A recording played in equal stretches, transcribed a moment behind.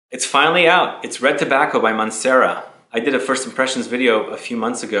It's finally out. It's Red Tobacco by Mancera. I did a first impressions video a few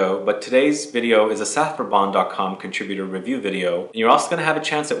months ago, but today's video is a saffron.com contributor review video. And you're also going to have a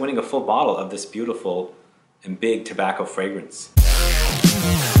chance at winning a full bottle of this beautiful and big tobacco fragrance.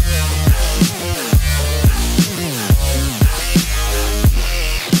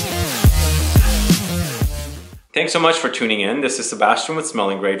 Thanks so much for tuning in. This is Sebastian with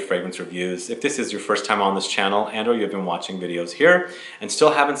Smelling Great Fragrance Reviews. If this is your first time on this channel and or you've been watching videos here and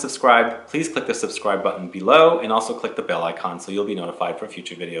still haven't subscribed, please click the subscribe button below and also click the bell icon so you'll be notified for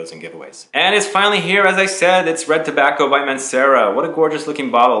future videos and giveaways. And it's finally here, as I said. It's Red Tobacco by Mancera. What a gorgeous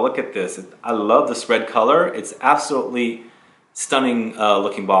looking bottle. Look at this. I love this red color. It's absolutely stunning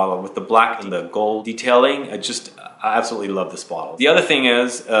looking bottle with the black and the gold detailing. I absolutely love this bottle. The other thing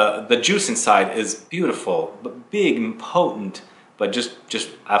is the juice inside is beautiful, but big and potent, but just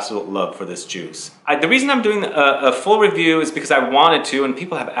absolute love for this juice. The reason I'm doing a full review is because I wanted to, and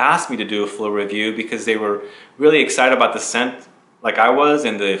people have asked me to do a full review because they were really excited about the scent like I was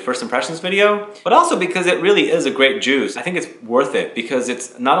in the first impressions video, but also because it really is a great juice. I think it's worth it because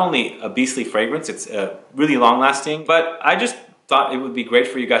it's not only a beastly fragrance, it's really long lasting, but I just thought it would be great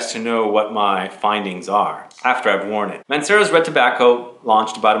for you guys to know what my findings are after I've worn it. Mancera's Red Tobacco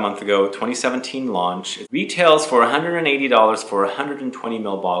launched about a month ago, 2017 launch. It retails for $180 for a 120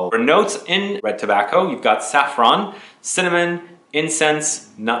 ml bottle. For notes in Red Tobacco, you've got saffron, cinnamon, incense,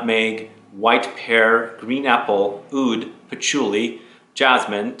 nutmeg, white pear, green apple, oud, patchouli,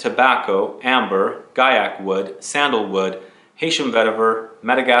 jasmine, tobacco, amber, guaiac wood, sandalwood, Haitian vetiver,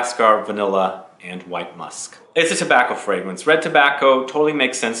 Madagascar vanilla, and white musk. It's a tobacco fragrance. Red tobacco totally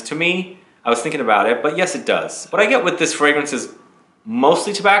makes sense to me. I was thinking about it, but yes, it does. What I get with this fragrance is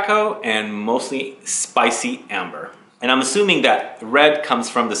mostly tobacco and mostly spicy amber. And I'm assuming that red comes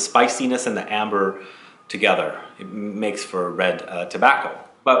from the spiciness and the amber together. It makes for red tobacco.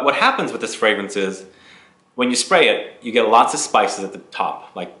 But what happens with this fragrance is when you spray it, you get lots of spices at the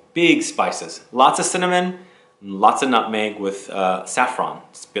top, like big spices. Lots of cinnamon, lots of nutmeg with saffron.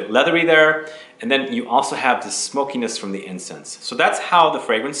 It's a bit leathery there. And then you also have the smokiness from the incense. So that's how the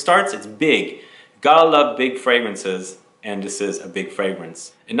fragrance starts. It's big. Gotta love big fragrances, and this is a big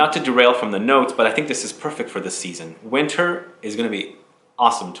fragrance. And not to derail from the notes, but I think this is perfect for this season. Winter is gonna be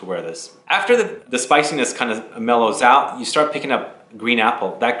awesome to wear this. After the spiciness kind of mellows out, you start picking up green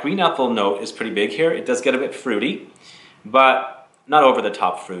apple. That green apple note is pretty big here. It does get a bit fruity, but not over the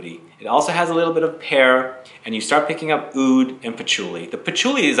top fruity. It also has a little bit of pear, and you start picking up oud and patchouli. The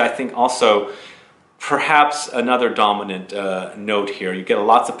patchouli is, I think, also perhaps another dominant note here. You get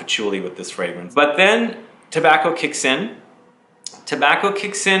lots of patchouli with this fragrance. But then tobacco kicks in. Tobacco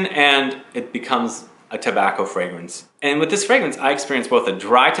kicks in and it becomes a tobacco fragrance. And with this fragrance, I experience both a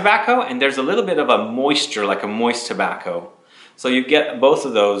dry tobacco and there's a little bit of a moisture, like a moist tobacco. So you get both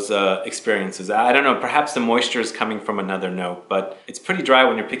of those experiences. I don't know, perhaps the moisture is coming from another note, but it's pretty dry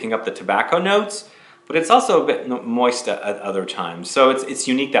when you're picking up the tobacco notes, but it's also a bit moist at other times. So it's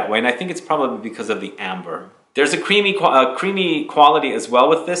unique that way, and I think it's probably because of the amber. There's a creamy quality as well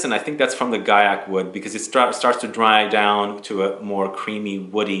with this, and I think that's from the guaiac wood because it starts to dry down to a more creamy,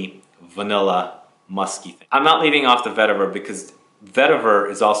 woody, vanilla, musky thing. I'm not leaving off the vetiver because vetiver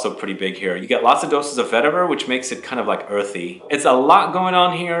is also pretty big here. You get lots of doses of vetiver, which makes it kind of like earthy. It's a lot going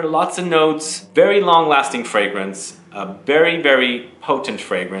on here, lots of notes, very long-lasting fragrance, a very, very potent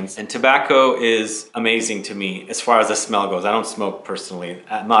fragrance. And tobacco is amazing to me as far as the smell goes. I don't smoke personally,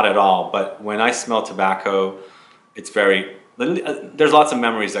 not at all, but when I smell tobacco, it's there's lots of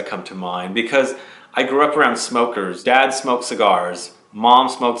memories that come to mind because I grew up around smokers. Dad smoked cigars, mom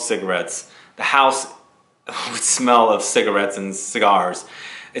smoked cigarettes. The house would smell of cigarettes and cigars.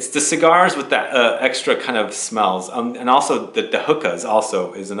 It's the cigars with that extra kind of smells. And also the hookahs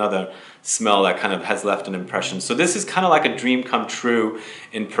also is another smell that kind of has left an impression. So this is kind of like a dream come true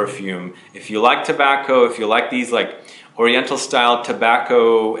in perfume. If you like tobacco, if you like these like Oriental style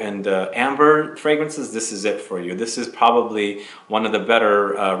tobacco and amber fragrances, this is it for you. This is probably one of the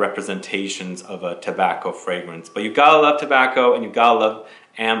better representations of a tobacco fragrance. But you gotta love tobacco and you gotta love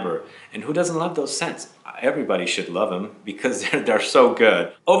amber. And who doesn't love those scents? Everybody should love them because they're so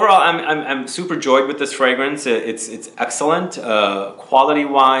good. Overall, I'm super joyed with this fragrance. It's excellent,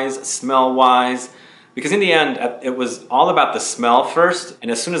 quality-wise, smell-wise, because in the end, it was all about the smell first. And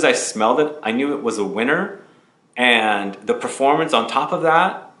as soon as I smelled it, I knew it was a winner. And the performance on top of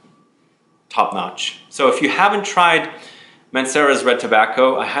that, top-notch. So if you haven't tried Mancera's Red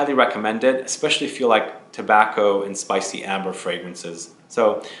Tobacco, I highly recommend it, especially if you like tobacco and spicy amber fragrances.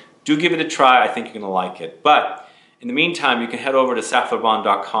 So do give it a try. I think you're going to like it. But in the meantime, you can head over to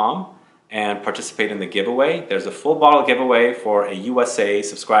saffron.com and participate in the giveaway. There's a full bottle giveaway for a USA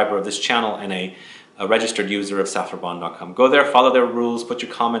subscriber of this channel and a registered user of saffron.com. Go there, follow their rules, put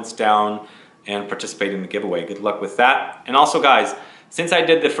your comments down, and participate in the giveaway. Good luck with that. And also guys, since I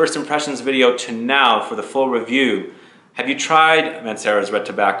did the first impressions video to now for the full review, have you tried Mancera's Red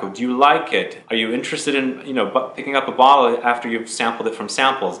Tobacco? Do you like it? Are you interested in picking up a bottle after you've sampled it from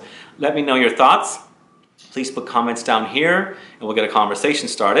samples? Let me know your thoughts. Please put comments down here and we'll get a conversation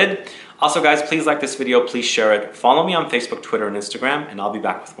started. Also guys, please like this video, please share it. Follow me on Facebook, Twitter, and Instagram, and I'll be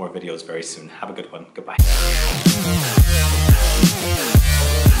back with more videos very soon. Have a good one. Goodbye.